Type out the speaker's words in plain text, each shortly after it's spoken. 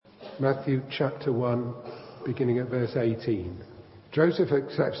Matthew chapter 1, beginning at verse 18. Joseph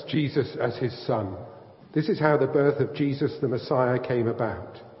accepts Jesus as his son. This is how the birth of Jesus the Messiah came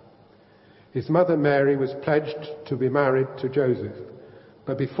about. His mother Mary was pledged to be married to Joseph,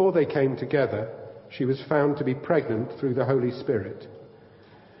 but before they came together, she was found to be pregnant through the Holy Spirit.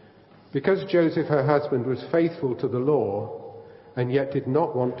 Because Joseph, her husband, was faithful to the law and yet did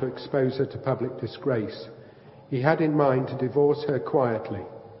not want to expose her to public disgrace, he had in mind to divorce her quietly.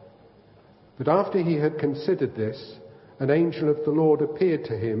 But after he had considered this, an angel of the Lord appeared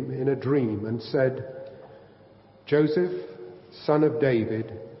to him in a dream and said, "Joseph, son of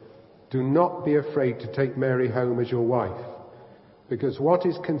David, do not be afraid to take Mary home as your wife, because what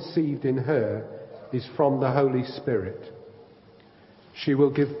is conceived in her is from the Holy Spirit. She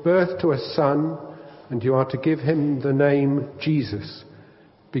will give birth to a son, and you are to give him the name Jesus,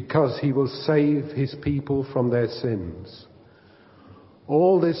 because he will save his people from their sins."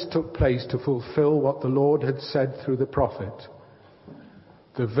 All this took place to fulfill what the Lord had said through the prophet.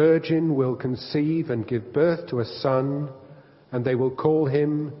 The virgin will conceive and give birth to a son, and they will call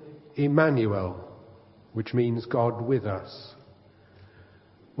him Emmanuel, which means God with us.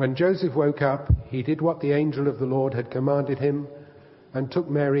 When Joseph woke up, he did what the angel of the Lord had commanded him and took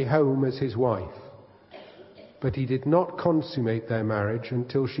Mary home as his wife. But he did not consummate their marriage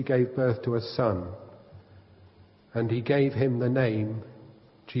until she gave birth to a son, and he gave him the name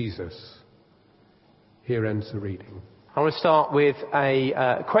Jesus. Here ends the reading. I want to start with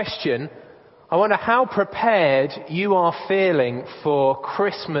a question. I wonder how prepared you are feeling for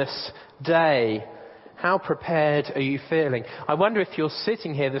Christmas Day. How prepared are you feeling? I wonder if you're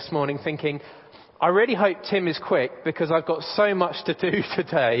sitting here this morning thinking, I really hope Tim is quick because I've got so much to do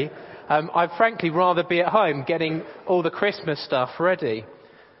today. I'd frankly rather be at home getting all the Christmas stuff ready.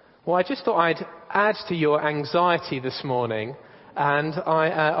 Well, I just thought I'd add to your anxiety this morning. And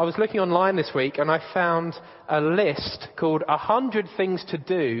I was looking online this week and I found a list called 100 Things to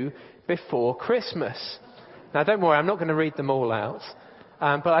Do Before Christmas. Now don't worry, I'm not going to read them all out.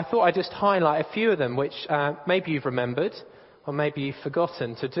 But I thought I'd just highlight a few of them which maybe you've remembered or maybe you've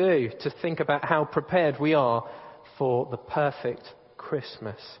forgotten to do, to think about how prepared we are for the perfect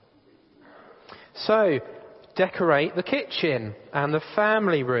Christmas. So, decorate the kitchen and the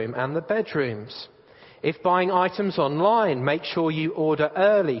family room and the bedrooms. If buying items online, make sure you order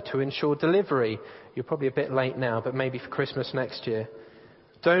early to ensure delivery. You're probably a bit late now, but maybe for Christmas next year.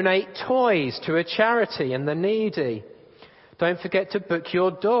 Donate toys to a charity and the needy. Don't forget to book your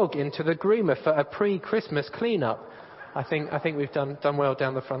dog into the groomer for a pre-Christmas clean-up. I think we've done well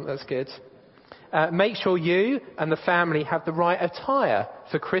down the front. That's good. Make sure you and the family have the right attire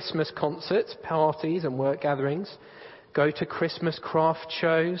for Christmas concerts, parties and work gatherings. Go to Christmas craft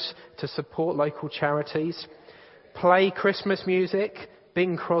shows to support local charities. Play Christmas music.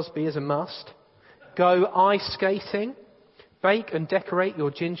 Bing Crosby is a must. Go ice skating. Bake and decorate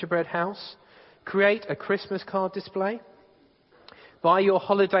your gingerbread house. Create a Christmas card display. Buy your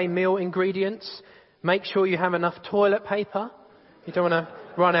holiday meal ingredients. Make sure you have enough toilet paper. You don't want to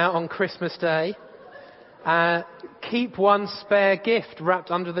run out on Christmas Day. Keep one spare gift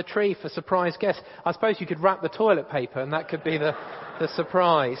wrapped under the tree for surprise guests. I suppose you could wrap the toilet paper and that could be the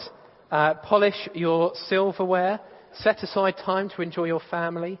surprise. Polish your silverware. Set aside time to enjoy your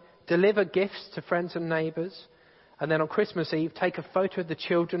family. Deliver gifts to friends and neighbours. And then on Christmas Eve, take a photo of the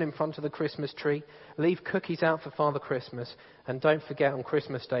children in front of the Christmas tree. Leave cookies out for Father Christmas. And don't forget on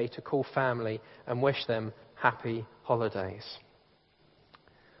Christmas Day to call family and wish them happy holidays.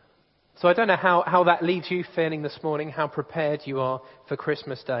 So I don't know how that leaves you feeling this morning, how prepared you are for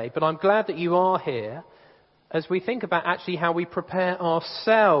Christmas Day. But I'm glad that you are here as we think about actually how we prepare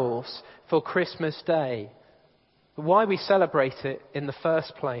ourselves for Christmas Day. Why we celebrate it in the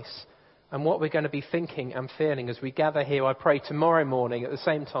first place and what we're going to be thinking and feeling as we gather here, I pray, tomorrow morning at the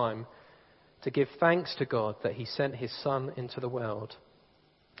same time to give thanks to God that he sent his Son into the world.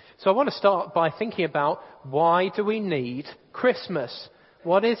 So I want to start by thinking about why do we need Christmas?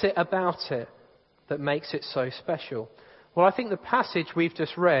 What is it about it that makes it so special? Well, I think the passage we've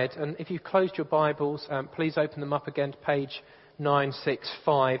just read, and if you've closed your Bibles, please open them up again to page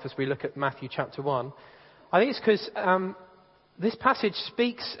 965 as we look at Matthew chapter 1. I think it's because this passage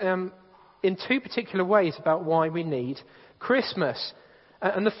speaks in two particular ways about why we need Christmas.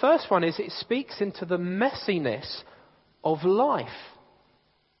 And the first one is it speaks into the messiness of life.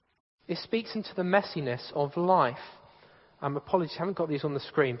 It speaks into the messiness of life. Apologies, I haven't got these on the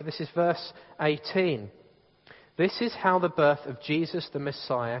screen, but this is verse 18. This is how the birth of Jesus the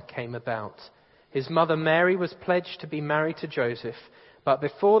Messiah came about. His mother Mary was pledged to be married to Joseph, but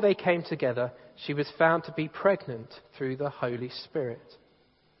before they came together, she was found to be pregnant through the Holy Spirit.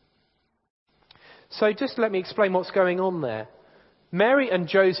 So just let me explain what's going on there. Mary and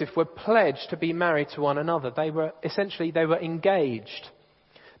Joseph were pledged to be married to one another. They were engaged.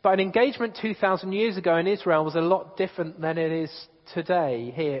 But an engagement 2,000 years ago in Israel was a lot different than it is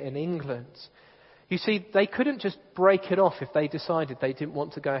today here in England. You see, they couldn't just break it off if they decided they didn't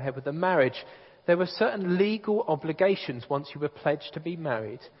want to go ahead with the marriage. There were certain legal obligations once you were pledged to be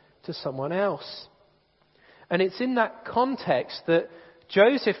married to someone else. And it's in that context that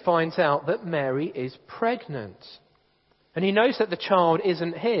Joseph finds out that Mary is pregnant. And he knows that the child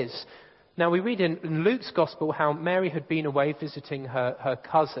isn't his. Now we read in Luke's Gospel how Mary had been away visiting her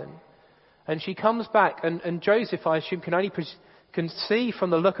cousin. And she comes back and Joseph, I assume, can see from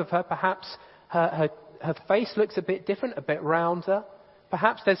the look of her, perhaps her face looks a bit different, a bit rounder.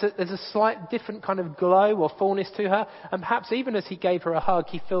 Perhaps there's a slight different kind of glow or fullness to her. And perhaps even as he gave her a hug,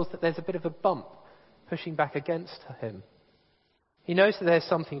 he feels that there's a bit of a bump pushing back against him. He knows that there's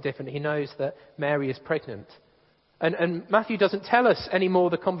something different. He knows that Mary is pregnant. And Matthew doesn't tell us any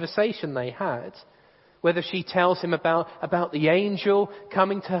more the conversation they had, whether she tells him about the angel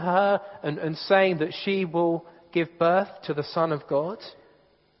coming to her and saying that she will give birth to the Son of God.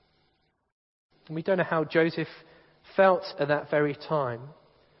 And we don't know how Joseph felt at that very time.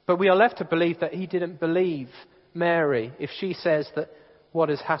 But we are left to believe that he didn't believe Mary if she says that what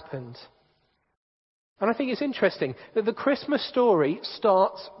has happened. And I think it's interesting that the Christmas story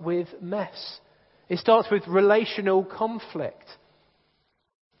starts with mess. It starts with relational conflict.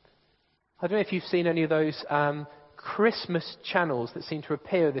 I don't know if you've seen any of those Christmas channels that seem to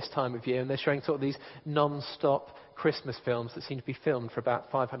appear this time of year, and they're showing sort of these non-stop Christmas films that seem to be filmed for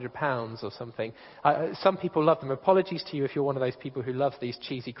about £500 or something. Some people love them. Apologies to you if you're one of those people who loves these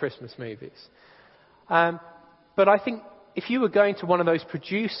cheesy Christmas movies. But I think if you were going to one of those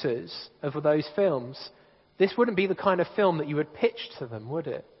producers of those films, this wouldn't be the kind of film that you would pitch to them, would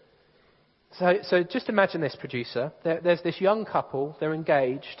it? So just imagine this, producer. There's this young couple, they're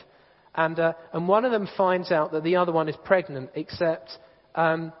engaged, and one of them finds out that the other one is pregnant, except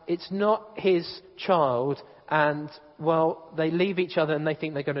it's not his child, and, well, they leave each other and they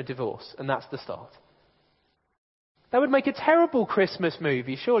think they're going to divorce, and that's the start. That would make a terrible Christmas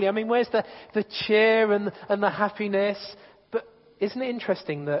movie, surely. I mean, where's the cheer and the happiness? But isn't it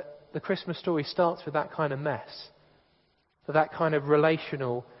interesting that the Christmas story starts with that kind of mess? With that kind of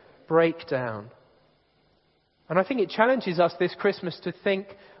relational breakdown. And I think it challenges us this Christmas to think,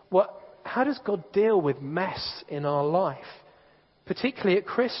 how does God deal with mess in our life? Particularly at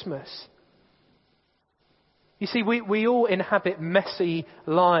Christmas. You see, we all inhabit messy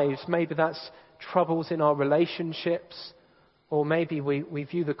lives. Maybe that's troubles in our relationships, or maybe we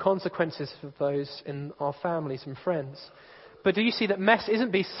view the consequences of those in our families and friends. But do you see that mess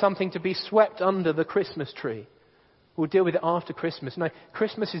isn't something to be swept under the Christmas tree? We'll deal with it after Christmas. No,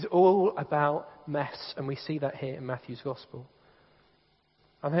 Christmas is all about mess, and we see that here in Matthew's Gospel.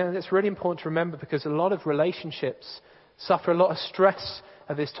 I think that's really important to remember, because a lot of relationships suffer a lot of stress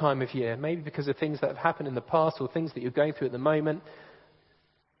at this time of year, maybe because of things that have happened in the past or things that you're going through at the moment.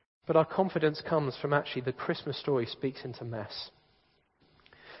 But our confidence comes from actually the Christmas story speaks into mess.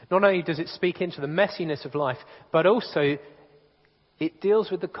 Not only does it speak into the messiness of life, but also it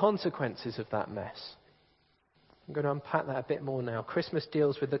deals with the consequences of that mess. I'm going to unpack that a bit more now. Christmas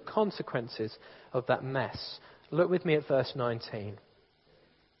deals with the consequences of that mess. Look with me at verse 19.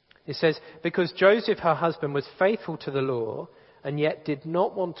 It says, because Joseph, her husband, was faithful to the law and yet did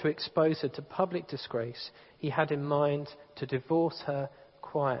not want to expose her to public disgrace, he had in mind to divorce her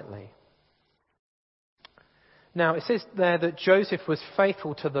quietly. Now, it says there that Joseph was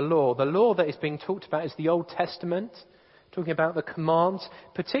faithful to the law. The law that is being talked about is the Old Testament, talking about the commands,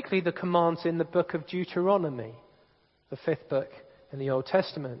 particularly the commands in the book of Deuteronomy, the 5th book in the Old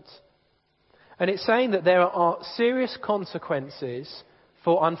Testament. And it's saying that there are serious consequences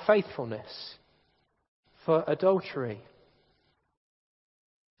for unfaithfulness, for adultery.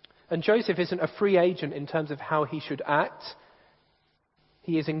 And Joseph isn't a free agent in terms of how he should act.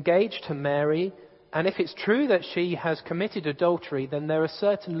 He is engaged to Mary, and if it's true that she has committed adultery, then there are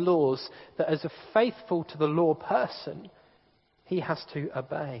certain laws that as a faithful to the law person, he has to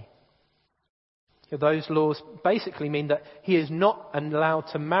obey. Those laws basically mean that he is not allowed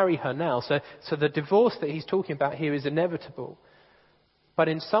to marry her now. So the divorce that he's talking about here is inevitable. But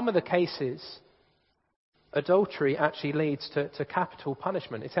in some of the cases, adultery actually leads to capital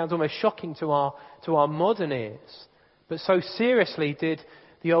punishment. It sounds almost shocking to our modern ears. But so seriously did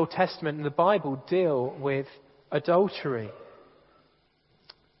the Old Testament and the Bible deal with adultery.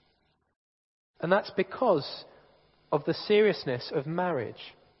 And that's because of the seriousness of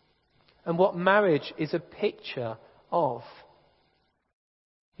marriage and what marriage is a picture of.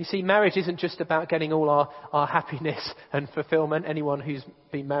 You see, marriage isn't just about getting all our happiness and fulfillment. Anyone who's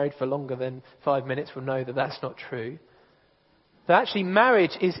been married for longer than 5 minutes will know that that's not true. That actually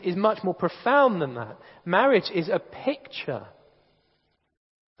marriage is much more profound than that. Marriage is a picture.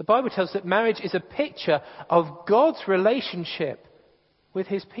 The Bible tells us that marriage is a picture of God's relationship with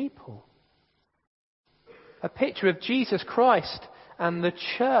his people. A picture of Jesus Christ and the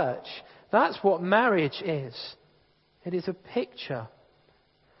church. That's what marriage is. It is a picture.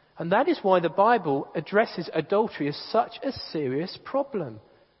 And that is why the Bible addresses adultery as such a serious problem.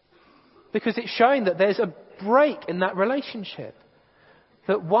 Because it's showing that there's a break in that relationship.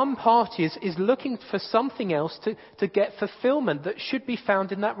 That one party is looking for something else to get fulfillment that should be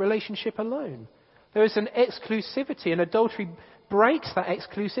found in that relationship alone. There is an exclusivity, and adultery breaks that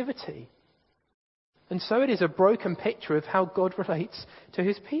exclusivity. And so it is a broken picture of how God relates to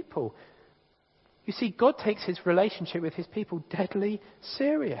his people. You see, God takes his relationship with his people deadly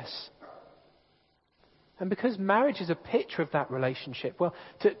serious. And because marriage is a picture of that relationship, well,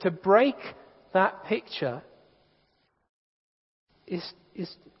 to break that picture is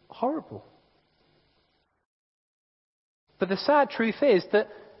horrible. But the sad truth is that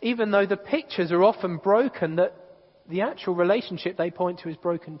even though the pictures are often broken, that the actual relationship they point to is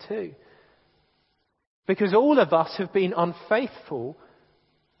broken too. Because all of us have been unfaithful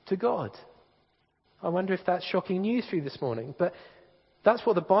to God. I wonder if that's shocking news for you this morning. But that's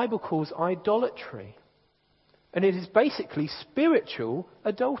what the Bible calls idolatry. And it is basically spiritual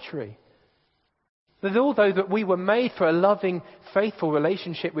adultery. That although that we were made for a loving, faithful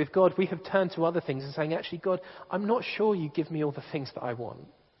relationship with God, we have turned to other things and saying, actually, God, I'm not sure you give me all the things that I want.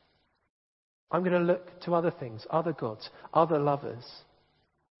 I'm going to look to other things, other gods, other lovers.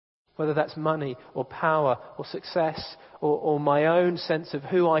 Whether that's money or power or success or my own sense of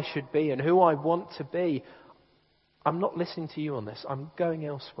who I should be and who I want to be. I'm not listening to you on this. I'm going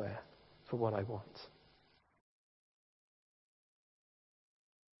elsewhere for what I want.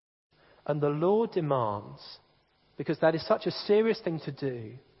 And the Lord demands, because that is such a serious thing to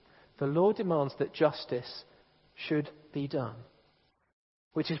do, the Lord demands that justice should be done.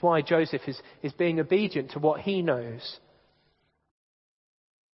 Which is why Joseph is being obedient to what he knows.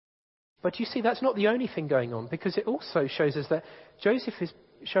 But you see, that's not the only thing going on, because it also shows us that Joseph is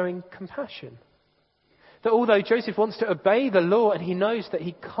showing compassion. That although Joseph wants to obey the law and he knows that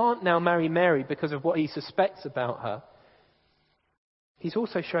he can't now marry Mary because of what he suspects about her, he's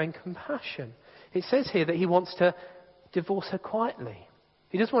also showing compassion. It says here that he wants to divorce her quietly.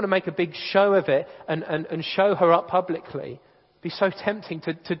 He doesn't want to make a big show of it and show her up publicly. It'd be so tempting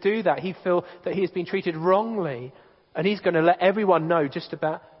to do that. He'd feel that he has been treated wrongly and he's going to let everyone know just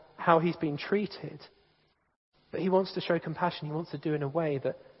about how he's been treated. But he wants to show compassion. He wants to do it in a way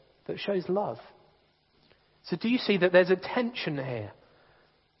that shows love. So do you see that there's a tension here?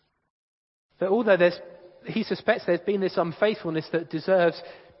 That although he suspects there's been this unfaithfulness that deserves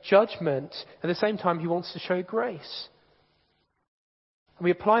judgment, at the same time he wants to show grace. And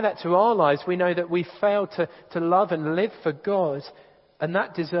we apply that to our lives. We know that we fail to love and live for God, and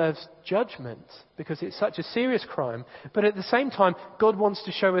that deserves judgment because it's such a serious crime. But at the same time, God wants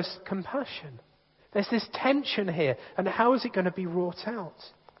to show us compassion. There's this tension here, and how is it going to be wrought out?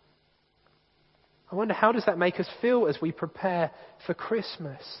 I wonder, how does that make us feel as we prepare for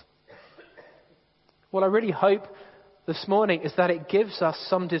Christmas? What I really hope this morning is that it gives us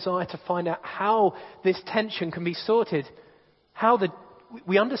some desire to find out how this tension can be sorted.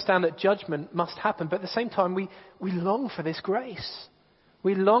 We understand that judgment must happen, but at the same time we long for this grace.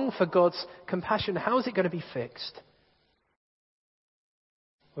 We long for God's compassion. How is it going to be fixed?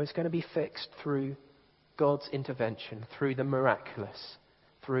 Well, it's going to be fixed through God's intervention, through the miraculous,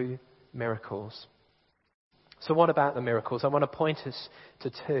 through miracles. So what about the miracles? I want to point us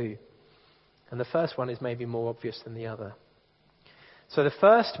to two. And the first one is maybe more obvious than the other. So the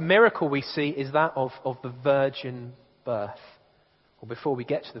first miracle we see is that of the virgin birth. Or before we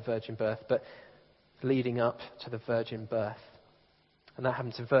get to the virgin birth, but leading up to the virgin birth. And that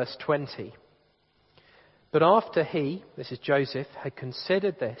happens in verse 20. But after he, this is Joseph, had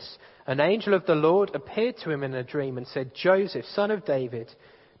considered this, an angel of the Lord appeared to him in a dream and said, Joseph, son of David,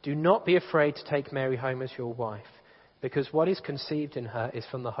 do not be afraid to take Mary home as your wife, because what is conceived in her is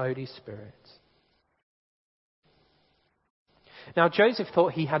from the Holy Spirit. Now Joseph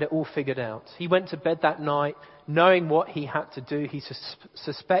thought he had it all figured out. He went to bed that night knowing what he had to do. He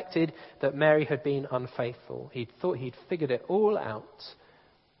suspected that Mary had been unfaithful. He thought he'd figured it all out.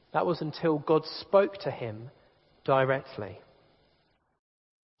 That was until God spoke to him directly.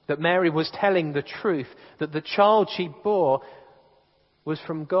 That Mary was telling the truth, that the child she bore was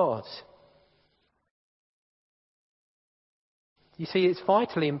from God. You see, it's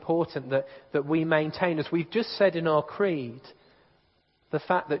vitally important that we maintain, as we've just said in our creed, the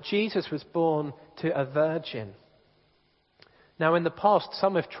fact that Jesus was born to a virgin. Now, in the past,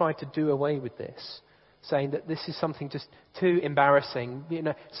 some have tried to do away with this, saying that this is something just too embarrassing.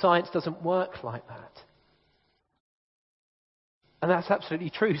 Science doesn't work like that. And that's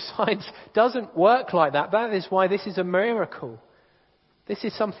absolutely true. Science doesn't work like that. That is why this is a miracle. This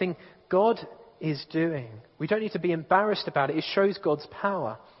is something God is doing. We don't need to be embarrassed about it. It shows God's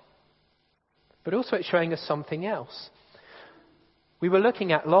power. But also it's showing us something else. We were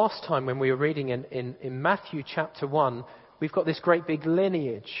looking at last time when we were reading in Matthew chapter 1, we've got this great big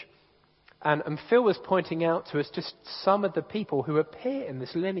lineage. And Phil was pointing out to us just some of the people who appear in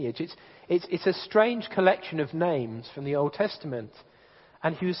this lineage. It's a strange collection of names from the Old Testament.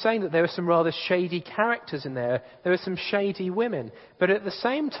 And he was saying that there are some rather shady characters in there. There are some shady women. But at the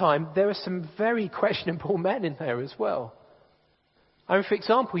same time, there are some very questionable men in there as well. I mean, for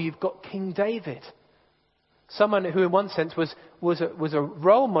example, you've got King David. Someone who in one sense was a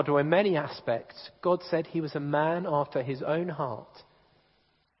role model in many aspects. God said he was a man after his own heart.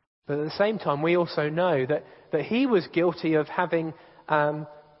 But at the same time, we also know that he was guilty of having an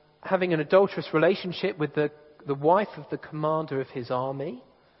adulterous relationship with the wife of the commander of his army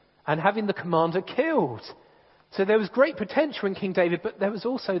and having the commander killed. So there was great potential in King David, but there was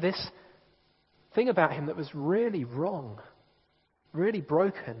also this thing about him that was really wrong, really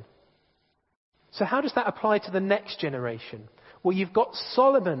broken. So how does that apply to the next generation? Well, you've got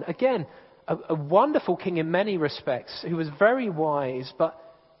Solomon, again, a wonderful king in many respects, who was very wise, but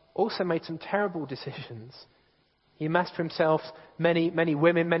also made some terrible decisions. He amassed for himself many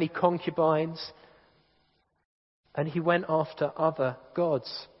women, many concubines, and he went after other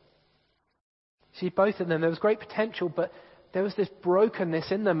gods. See, both of them, there was great potential, but there was this brokenness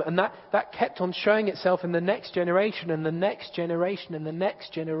in them, and that kept on showing itself in the next generation, and the next generation, and the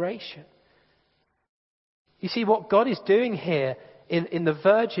next generation. You see, what God is doing here in the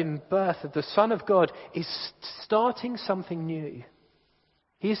virgin birth of the Son of God is starting something new.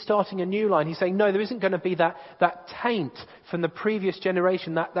 He is starting a new line. He's saying, no, there isn't going to be that taint from the previous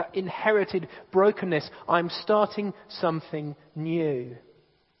generation, that inherited brokenness. I'm starting something new.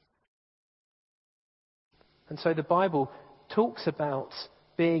 And so the Bible talks about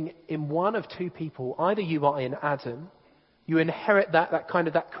being in one of two people. Either you are in Adam, you inherit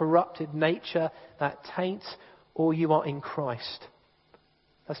that corrupted nature, that taint, or you are in Christ.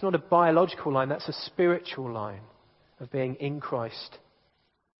 That's not a biological line, that's a spiritual line of being in Christ.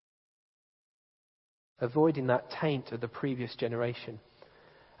 Avoiding that taint of the previous generation.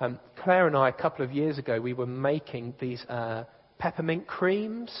 Claire and I, a couple of years ago, we were making these peppermint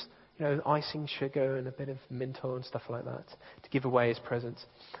creams, icing sugar and a bit of mint oil and stuff like that, to give away as presents.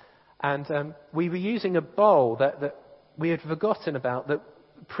 And we were using a bowl that we had forgotten about, that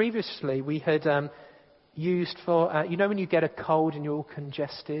previously we had used for, when you get a cold and you're all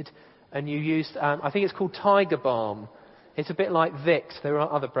congested, and you used, I think it's called Tiger Balm. It's a bit like Vicks. There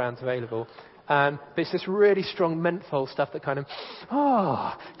are other brands available. But it's this really strong menthol stuff that kind of,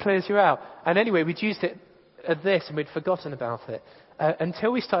 clears you out. And anyway, we'd used it at this and we'd forgotten about it.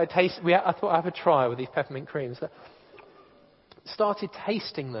 Until we started tasting, I thought I'd have a try with these peppermint creams. Started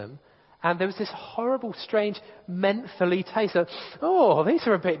tasting them. And there was this horrible, strange, mentholy taste of, these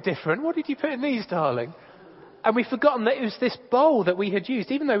are a bit different. What did you put in these, darling? And we'd forgotten that it was this bowl that we had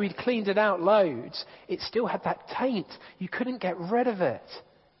used. Even though we'd cleaned it out loads, it still had that taint. You couldn't get rid of it.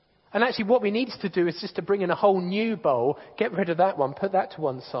 And actually what we needed to do is just to bring in a whole new bowl, get rid of that one, put that to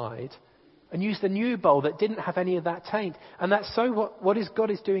one side, and use the new bowl that didn't have any of that taint. And that's so what God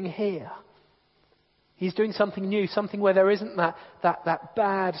is doing here. He's doing something new, something where there isn't that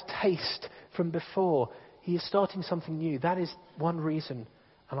bad taste from before. He is starting something new. That is one reason,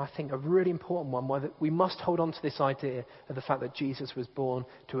 and I think a really important one, why we must hold on to this idea of the fact that Jesus was born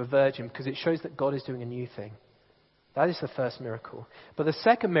to a virgin, because it shows that God is doing a new thing. That is the first miracle. But the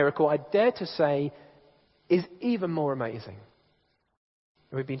second miracle, I dare to say, is even more amazing.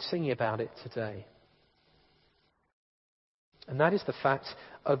 And we've been singing about it today. And that is the fact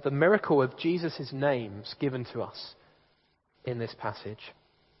of the miracle of Jesus' names given to us in this passage.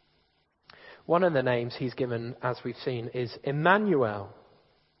 One of the names he's given, as we've seen, is Emmanuel.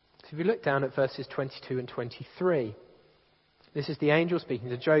 So if you look down at verses 22 and 23, this is the angel speaking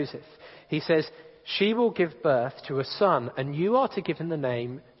to Joseph. He says, "She will give birth to a son, and you are to give him the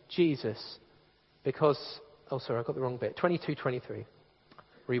name Jesus, because..." Oh, sorry, I got the wrong bit. 22:23.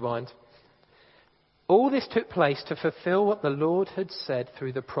 Rewind. "All this took place to fulfill what the Lord had said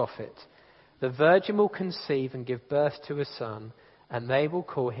through the prophet. The virgin will conceive and give birth to a son, and they will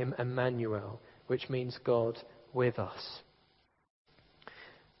call him Emmanuel," which means God with us.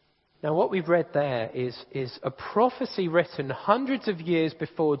 Now, what we've read there is a prophecy written hundreds of years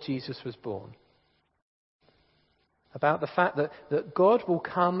before Jesus was born, about the fact that God will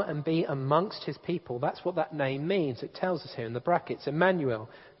come and be amongst his people. That's what that name means. It tells us here in the brackets, Emmanuel,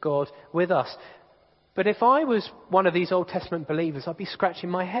 God with us. But if I was one of these Old Testament believers, I'd be scratching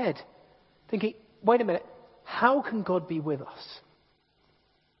my head, thinking, wait a minute, how can God be with us?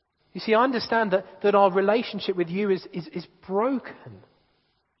 You see, I understand that our relationship with you is broken.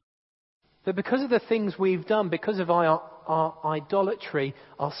 That because of the things we've done, because of our idolatry,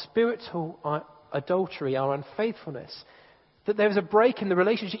 our spiritual adultery, our unfaithfulness, that there's a break in the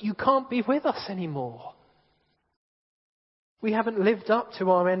relationship. You can't be with us anymore. We haven't lived up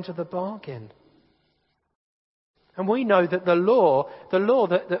to our end of the bargain. And we know that the law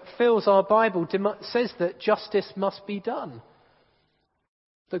that fills our Bible says that justice must be done.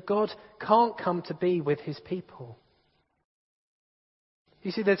 That God can't come to be with his people.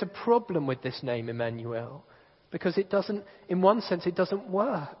 You see, there's a problem with this name, Emmanuel, because it doesn't, in one sense, it doesn't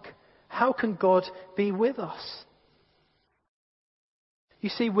work. How can God be with us? You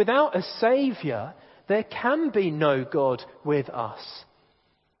see, without a Saviour, there can be no God with us.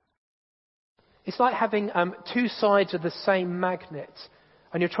 It's like having two sides of the same magnet,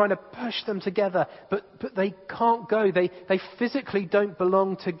 and you're trying to push them together, but they can't go. They physically don't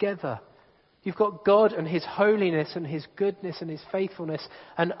belong together. You've got God and his holiness and his goodness and his faithfulness,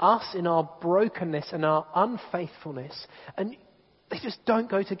 and us in our brokenness and our unfaithfulness. And they just don't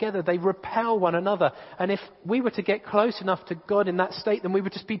go together. They repel one another. And if we were to get close enough to God in that state, then we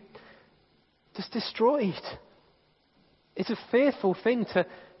would just be destroyed. It's a fearful thing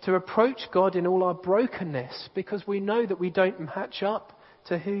to approach God in all our brokenness, because we know that we don't match up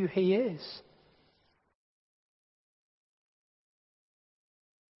to who he is.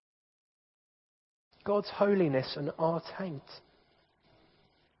 God's holiness and our taint.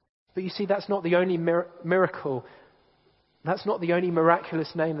 But you see, that's not the only miracle. That's not the only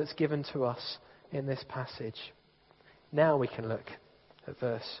miraculous name that's given to us in this passage. Now we can look at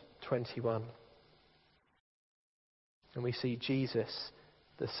verse 21. And we see Jesus,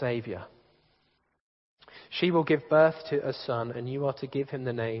 the Saviour. She will give birth to a son, and you are to give him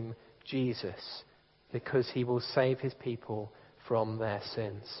the name Jesus, because he will save his people from their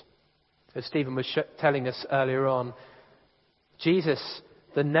sins. As Stephen was telling us earlier on, Jesus,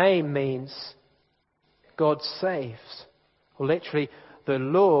 the name means God saves. Or literally, the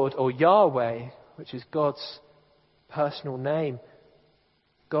Lord, or Yahweh, which is God's personal name.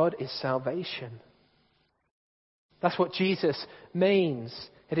 God is salvation. That's what Jesus means.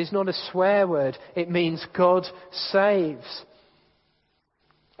 It is not a swear word. It means God saves.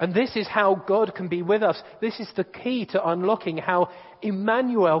 And this is how God can be with us. This is the key to unlocking how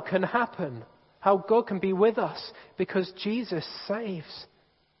Emmanuel can happen. How God can be with us, because Jesus saves.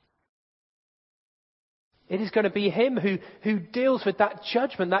 It is going to be him who deals with that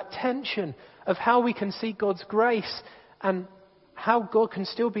judgment, that tension of how we can see God's grace and how God can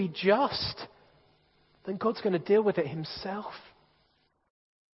still be just. Then God's going to deal with it himself.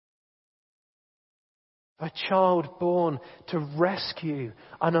 A child born to rescue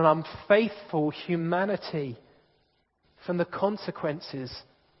an unfaithful humanity from the consequences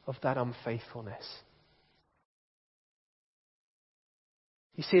of that unfaithfulness.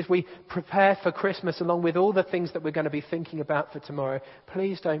 You see, as we prepare for Christmas, along with all the things that we're going to be thinking about for tomorrow,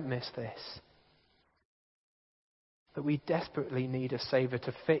 please don't miss this. That we desperately need a Saviour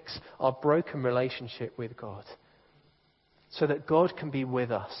to fix our broken relationship with God, so that God can be with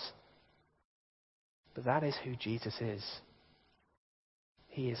us. But that is who Jesus is.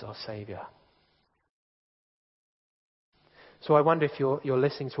 He is our Saviour. So I wonder if you're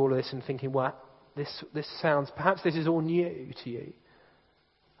listening to all of this and thinking, well, this sounds, perhaps this is all new to you.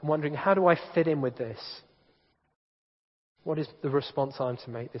 I'm wondering, how do I fit in with this? What is the response I'm to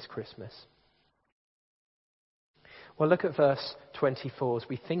make this Christmas? Well, look at verse 24 as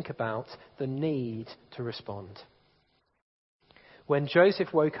we think about the need to respond. When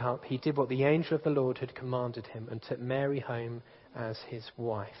Joseph woke up, he did what the angel of the Lord had commanded him and took Mary home as his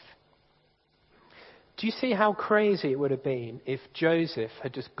wife. Do you see how crazy it would have been if Joseph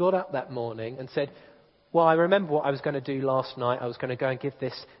had just got up that morning and said, well, I remember what I was going to do last night. I was going to go and give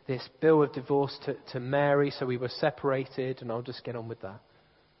this bill of divorce to Mary, so we were separated, and I'll just get on with that.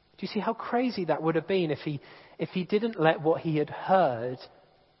 Do you see how crazy that would have been if he didn't let what he had heard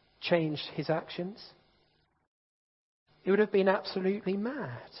change his actions? It would have been absolutely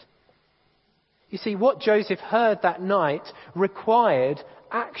mad. You see, what Joseph heard that night required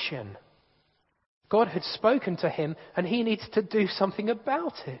action. God had spoken to him, and he needed to do something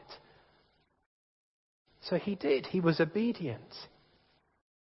about it. So he did. He was obedient.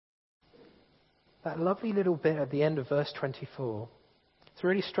 that lovely little bit at the end of verse 24, it's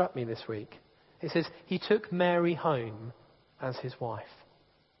really struck me this week. It says, he took Mary home as his wife.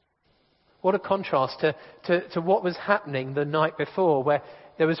 What a contrast to what was happening the night before, where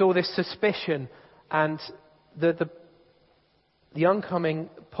there was all this suspicion and the oncoming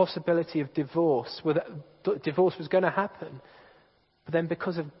possibility of divorce, where divorce was going to happen. But then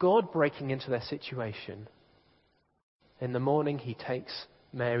because of God breaking into their situation, in the morning he takes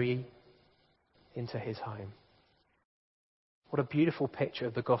Mary into his home. What a beautiful picture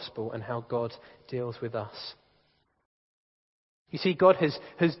of the gospel and how God deals with us. You see, God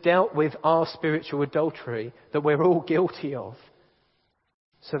has dealt with our spiritual adultery that we're all guilty of,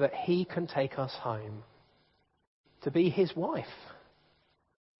 so that he can take us home to be his wife.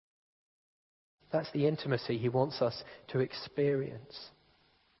 That's the intimacy he wants us to experience.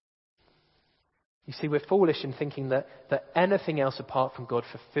 You see, we're foolish in thinking that anything else apart from God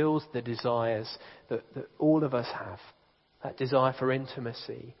fulfills the desires that all of us have. That desire for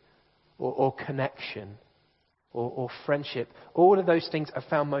intimacy or connection or friendship. All of those things are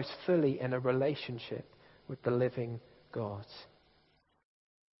found most fully in a relationship with the living God.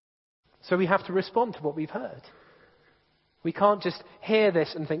 So we have to respond to what we've heard. We can't just hear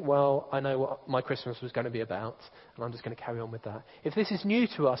this and think, well, I know what my Christmas was going to be about, and I'm just going to carry on with that. If this is new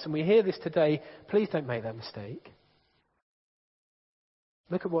to us and we hear this today, please don't make that mistake.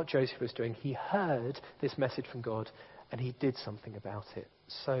 Look at what Joseph was doing. He heard this message from God, and he did something about it.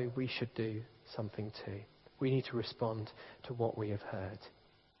 So we should do something too. We need to respond to what we have heard.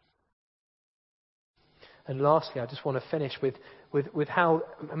 And lastly, I just want to finish with how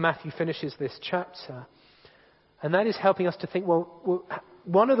Matthew finishes this chapter. And that is helping us to think, well,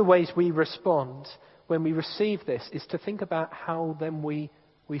 one of the ways we respond when we receive this is to think about how then we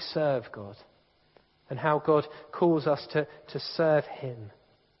serve God and how God calls us to serve him.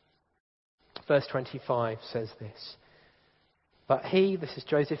 Verse 25 says this. But he, this is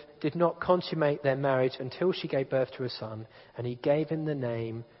Joseph, did not consummate their marriage until she gave birth to a son, and he gave him the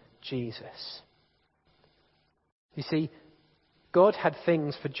name Jesus. You see, God had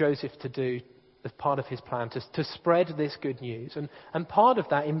things for Joseph to do as part of his plan to spread this good news. And part of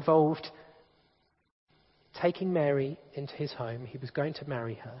that involved taking Mary into his home. He was going to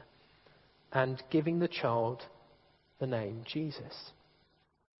marry her and giving the child the name Jesus.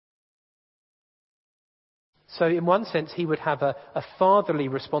 So in one sense, he would have a fatherly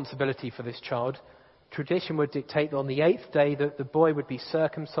responsibility for this child. Tradition would dictate that on the 8th day that the boy would be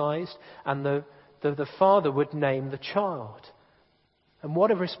circumcised and the father would name the child. And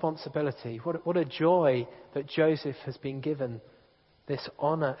what a responsibility, what a joy that Joseph has been given this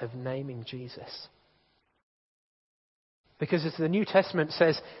honour of naming Jesus. Because as the New Testament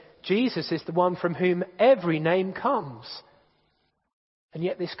says, Jesus is the one from whom every name comes. And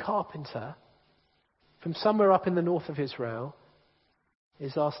yet this carpenter, from somewhere up in the north of Israel,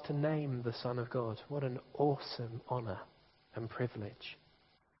 is asked to name the Son of God. What an awesome honour and privilege.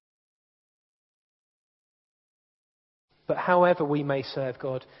 But however we may serve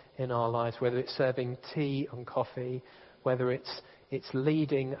God in our lives, whether it's serving tea and coffee, whether it's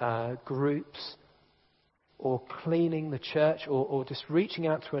leading groups, or cleaning the church, or just reaching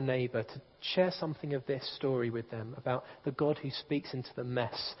out to a neighbour to share something of this story with them about the God who speaks into the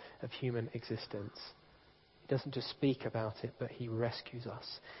mess of human existence. He doesn't just speak about it, but he rescues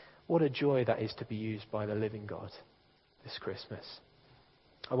us. What a joy that is to be used by the living God this Christmas.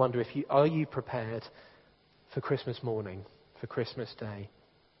 I wonder are you prepared for Christmas morning, for Christmas Day?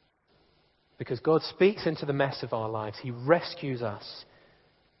 Because God speaks into the mess of our lives. He rescues us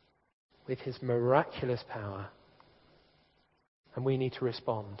with his miraculous power. And we need to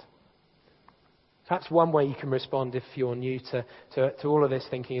respond. Perhaps one way you can respond if you're new to all of this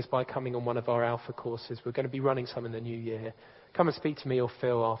thinking is by coming on one of our Alpha courses. We're going to be running some in the new year. Come and speak to me or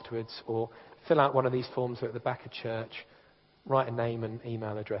Phil afterwards, or fill out one of these forms at the back of church. Write a name and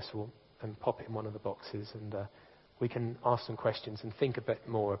email address and pop it in one of the boxes, and we can ask some questions and think a bit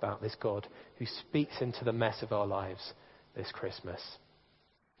more about this God who speaks into the mess of our lives this Christmas.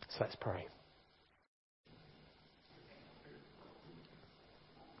 So let's pray.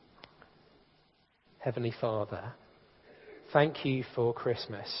 Heavenly Father, thank you for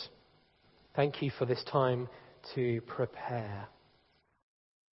Christmas. Thank you for this time to prepare.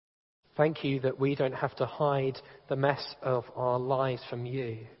 Thank you that we don't have to hide the mess of our lives from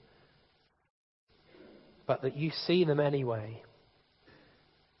you, but that you see them anyway.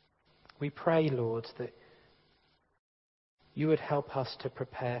 We pray, Lord, that you would help us to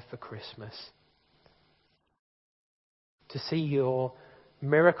prepare for Christmas, to see your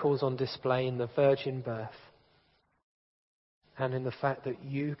miracles on display in the virgin birth, and in the fact that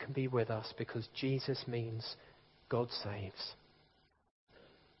you can be with us because Jesus means God saves.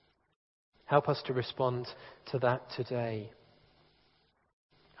 Help us to respond to that today.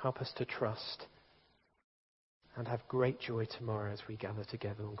 Help us to trust and have great joy tomorrow as we gather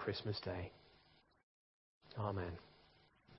together on Christmas Day. Amen.